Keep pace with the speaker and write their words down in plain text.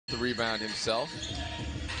rebound himself.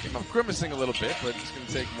 Came up grimacing a little bit, but it's going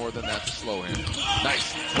to take more than that to slow him.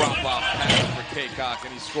 Nice drop-off pass for Cacok,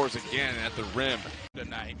 and he scores again at the rim.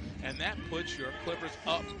 Tonight, and that puts your Clippers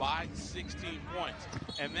up by 16 points.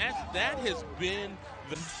 And that has been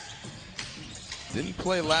the... Didn't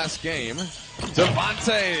play last game.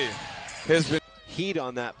 Devontae has been... Heat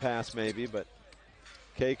on that pass maybe, but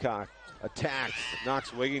Cacok attacks,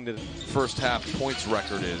 knocks Wigging to the first half points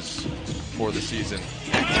record is for the season.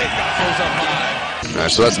 And Cacok goes up high. All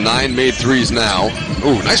right, so that's 9 made threes now.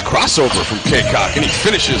 Ooh, nice crossover from Cacok, and he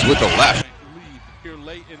finishes with the left. Lead here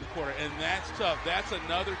late in the quarter, and that's tough. That's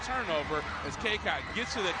another turnover as Cacok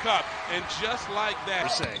gets to the cup, and just like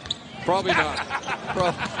that. Probably not.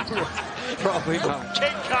 Probably not.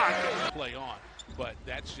 Cacok play on, but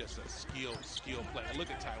that's just a skill play.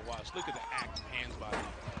 Look at Ty Walsh. Look at the active hands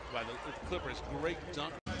by the Clippers. Great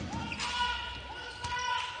dunk.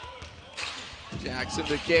 Jackson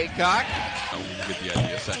to Cacok. Oh, you get the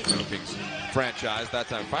idea. Sacramento Kings franchise. That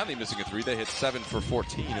time finally missing a three. They hit 7 for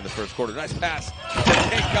 14 in the first quarter. Nice pass to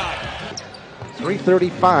Cacok.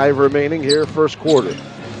 3:35 remaining here, first quarter.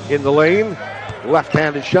 In the lane,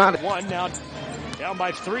 left-handed shot. One now, down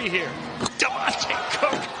by 3 here. Devontae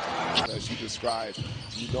Cacok. As you described,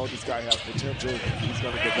 you know this guy has potential. He's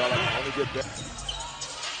going to develop, only get better.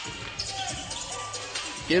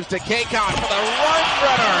 Gives to Cacok for the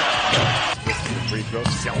runner. Free throw,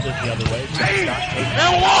 Selden the other way.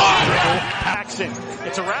 And one! Paxson.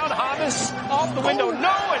 It's around Hamas, off the window. No,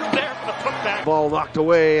 and there for the putback. Ball knocked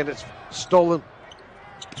away, and it's stolen.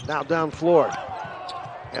 Now down floor.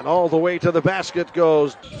 And all the way to the basket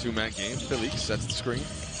goes. Two-man game. Felix sets the screen.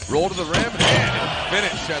 Roll to the rim and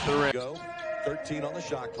finish at the rim. Go. 13 on the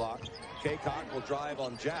shot clock. Cacok will drive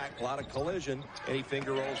on Jack. A lot of collision, and he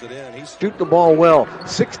finger rolls it in. He's shoot the ball well.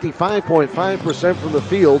 65.5% from the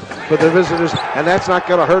field for the visitors, and that's not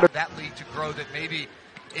going to hurt him. That lead to grow that maybe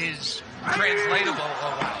is translatable.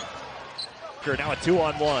 Oh, wow. Now a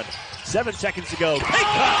 2-on-1. 7 seconds to go. Cacok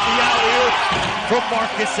the alley-oop from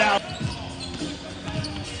Marcus out.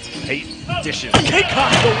 8 dishes.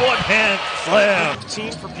 Cacok the one-hand slam.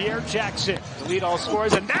 Team for Pierre Jackson to lead all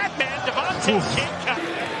scorers, and that man, Devontae Cacok.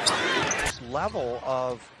 Level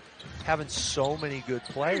of having so many good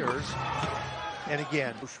players, and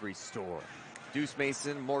again, grocery store. Deuce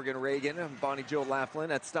Mason, Morgan Reagan, and Bonnie Joe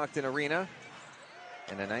Laughlin at Stockton Arena,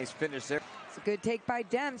 and a nice finish there. It's a good take by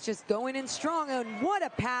Dems, just going in strong, and what a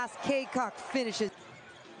pass. Cacok finishes.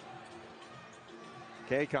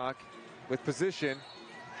 Cacok with position.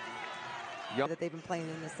 That they've been playing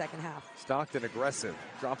in the second half. Stockton aggressive,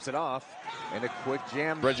 drops it off, and a quick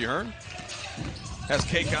jam. Reggie Hearn has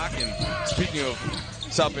Cacok, and speaking of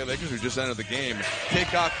South Bay Lakers who just entered the game,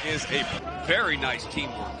 Cacok is a very nice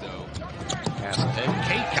teamwork though. And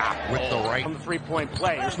Cacok with the right. On the three-point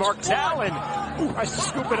play, here's Martell, and tries to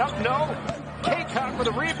scoop it up, no. Cacok with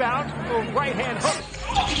a rebound, right-hand hook.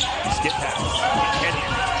 Skip pass,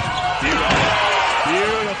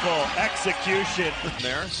 Beautiful execution.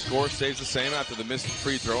 There, score stays the same after the missed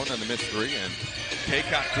free throw and then the missed three, and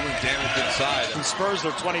Cacok doing damage inside. The Spurs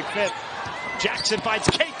are 25th. Jackson finds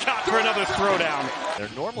Cacok for another throwdown.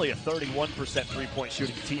 They're normally a 31% three-point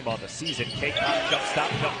shooting team on the season. Cacok jump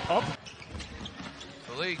stop, jump pump.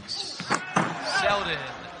 Felix, Selden,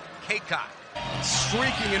 Cacok.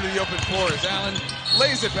 Streaking into the open floor as Allen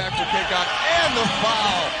lays it back for Cacok, and the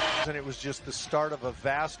foul. And it was just the start of a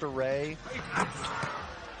vast array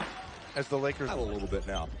as the Lakers. A little bit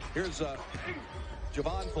now. Here's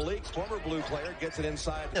Javon Felix, former Blue player, gets it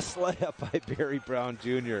inside. a layup by Barry Brown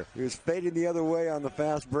Jr. He was fading the other way on the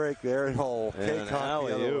fast break there. And Cacok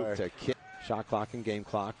alley-oop to kick. Shot clock and game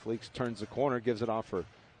clock. Felix turns the corner, gives it off for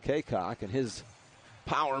Cacok, and his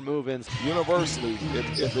power move in universally,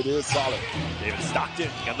 if it is solid. David Stockton,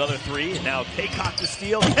 another 3, and now Cacok to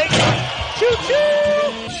steal. Cacok,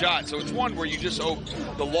 choo-choo! Shot, so it's one where you just hope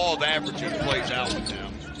the law of averages plays out with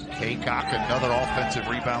him. Cacok, another offensive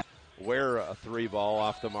rebound. Where a 3 ball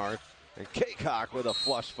off the mark, and Cacok with a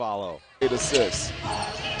flush follow. 8 assists.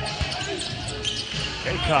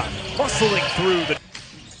 Cacok hustling through the...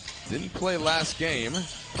 Didn't play last game.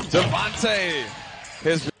 Devontae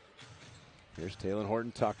has... Here's Taylor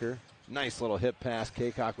Horton Tucker. Nice little hip pass.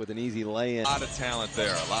 Cacok with an easy lay-in. A lot of talent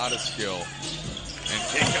there, a lot of skill. And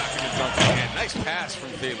Cacok in the dunk again. Nice pass from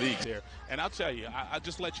Felix there. And I'll tell you, I'll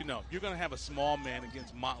just let you know, you're going to have a small man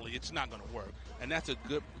against Motley. It's not going to work. And that's a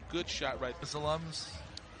good shot right there. Alums,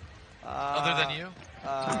 other than you?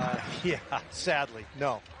 Yeah, sadly,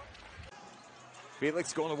 no.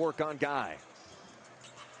 Felix going to work on Guy.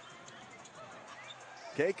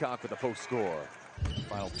 Cacok with a post score.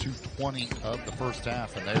 Final 2:20 of the first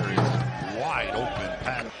half, and there is a wide open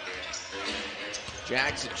pattern.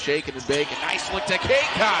 Jackson shaking and baking. Nice look to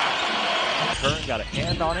Cacok. Kern got a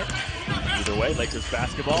hand on it. Either way, Lakers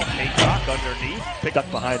basketball. Cacok underneath. Picked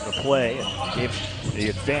up behind the play and gave the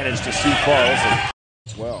advantage to Sioux Falls.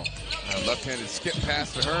 Well, a left-handed skip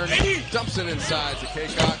pass to Hearn. Dumps it inside to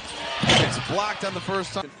Cacok. It's blocked on the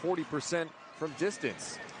first time. 40% from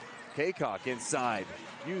distance. Cacok inside.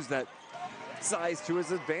 Use that size to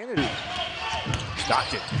his advantage.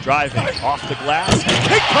 Stockton driving off the glass.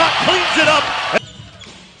 Cacok cleans it up.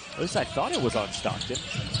 At least I thought it was on Stockton.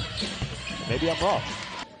 Maybe I'm wrong.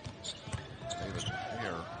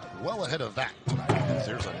 They're well ahead of that.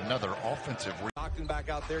 There's another offensive. Stockton back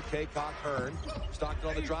out there. Cacok, Hearn. Stockton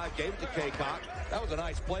on the drive. Gave it to Cacok. That was a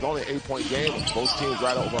nice play. It's only an 8-point game. Both teams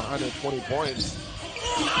right over 120 points.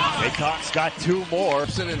 Cacok's got 2 more.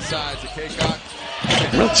 Sit inside to Cacok.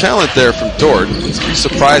 Real talent there from Dort. I'd be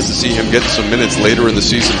surprised to see him get some minutes later in the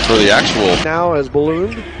season for the actual. Now has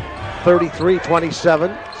ballooned.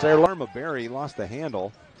 33-27. Sarah Berry lost the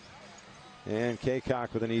handle. And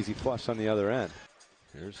Cacok with an easy flush on the other end.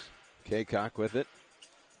 Here's Cacok with it.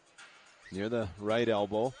 Near the right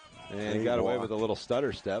elbow. And he got away with a little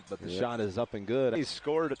stutter step, but the shot is up and good. He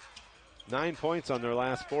scored 9 points on their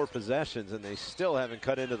last 4 possessions, and they still haven't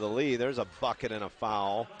cut into the lead. There's a bucket and a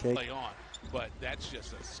foul. Play on, but that's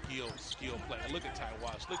just a skill play. Look at Ty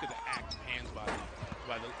Wash. Look at the active hands by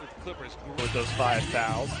the Clippers. With those 5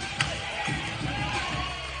 fouls.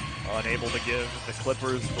 Unable to give the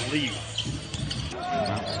Clippers the lead.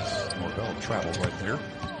 Norvell traveled right there.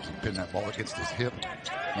 Pin that ball against his hip.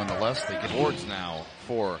 Nonetheless, they get boards now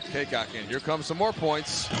for Cacok, and here comes some more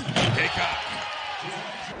points. Cacok.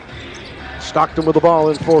 Stockton with the ball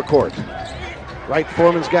in forecourt. Wright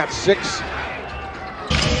Foreman's got 6.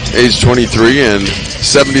 Age 23 and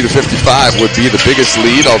 70 to 55 would be the biggest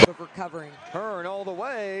lead. Recovering. Hearn all the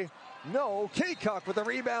way. No. Cacok with a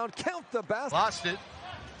rebound. Count the basket. Lost it.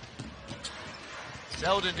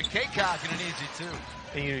 Settled into Cacok and an easy 2.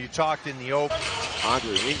 And you talked in the open.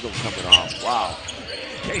 Andre Ingram coming off. Wow.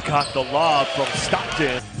 Cacok the lob from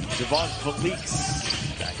Stockton. Javon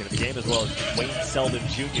Felix back into the game, as well as Wayne Selden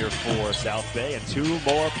Jr. for South Bay, and 2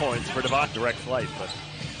 more points for Devon. Direct flight, but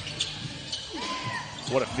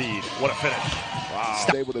what a feed. What a finish. Wow.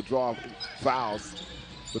 Able to draw fouls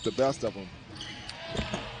with the best of them.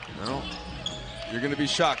 Well, you're going to be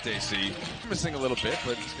shocked, AC. Missing a little bit,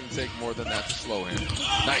 but it's going to take more than that to slow him.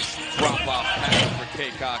 Nice drop-off pass for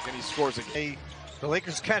Cacok, and he scores again. The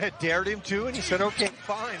Lakers kind of dared him to, and he said, okay,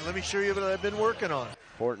 fine. Let me show you what I've been working on.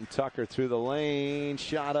 Horton Tucker through the lane.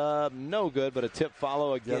 Shot up. No good, but a tip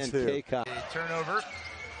follow again. Cacok. Turnover.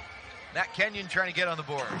 Matt Kenyon trying to get on the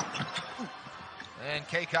board. And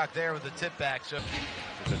Cacok there with the tip back. So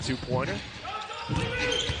it's a 2-pointer.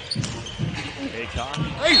 Cacok.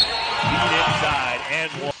 Feed inside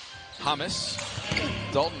and 1.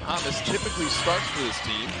 Dalton Hamas typically starts for this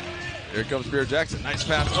team. Here comes Bear Jackson. Nice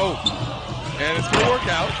pass. Oh, and it's going to work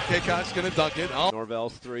out. Cacok's going to dunk it.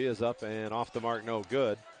 Norvell's 3 is up and off the mark, no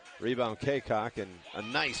good. Rebound Cacok, and a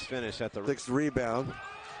nice finish at the 6th rebound.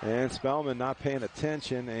 And Spellman not paying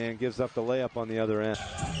attention and gives up the layup on the other end.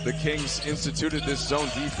 The Kings instituted this zone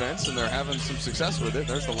defense, and they're having some success with it.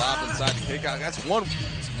 There's the lob inside to Cacok. That's 1.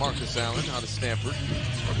 It's Marcus Allen out of Stanford.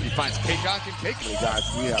 He finds Cacok and Cacok. The guys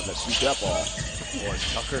we have that shoot that ball. Boy,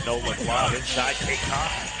 Tucker, Nolan lob inside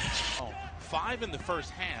Cacok. 5 in the first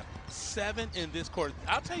half, 7 in this quarter.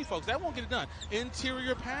 I'll tell you, folks, that won't get it done.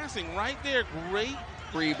 Interior passing right there. Great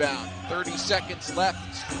rebound. 30 seconds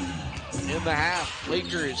left in the half.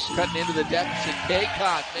 Lakers cutting into the deficit.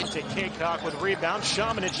 Cacok. They take Cacok with a rebound.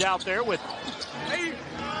 Shamanage out there with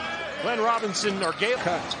Glenn Robinson or Gale.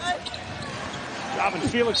 Robin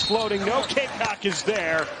Felix floating. No, Cacok is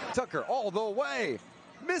there. Tucker all the way.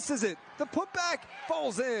 Misses it. The putback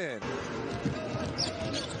falls in.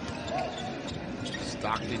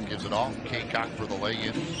 Stockton gives it off. Cacok for the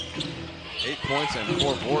lay-in. 8 points and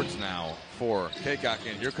 4 boards now for Cacok.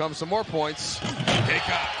 And here comes some more points.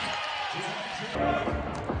 Cacok.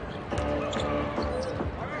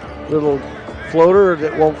 Little floater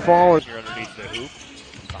that won't fall. Here underneath the hoop.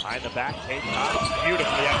 Behind the back, Cacok.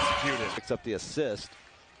 Beautifully executed. Picks up the assist.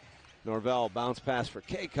 Norvell bounce pass for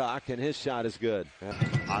Cacok, and his shot is good.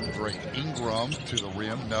 Andre Ingram to the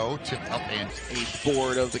rim. No. Tip up and 8th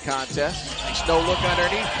board of the contest. Nice no look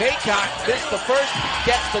underneath. Cacok missed the first,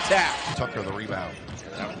 gets the tap. Tucker the rebound.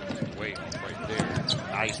 Wait, right there.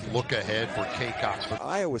 Nice look ahead for Cacok.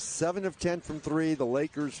 Iowa 7 of 10 from 3. The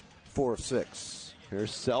Lakers 4 of 6.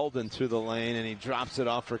 Here's Selden through the lane, and he drops it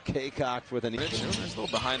off for Cacok with an. There's a little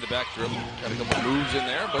behind the back dribble. Got a couple moves in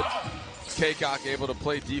there, but Cacok able to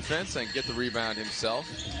play defense and get the rebound himself.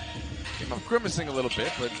 Came up grimacing a little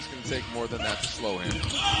bit, but it's going to take more than that to slow him.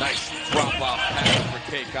 Nice drop-off pass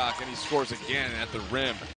for Cacok, and he scores again at the rim.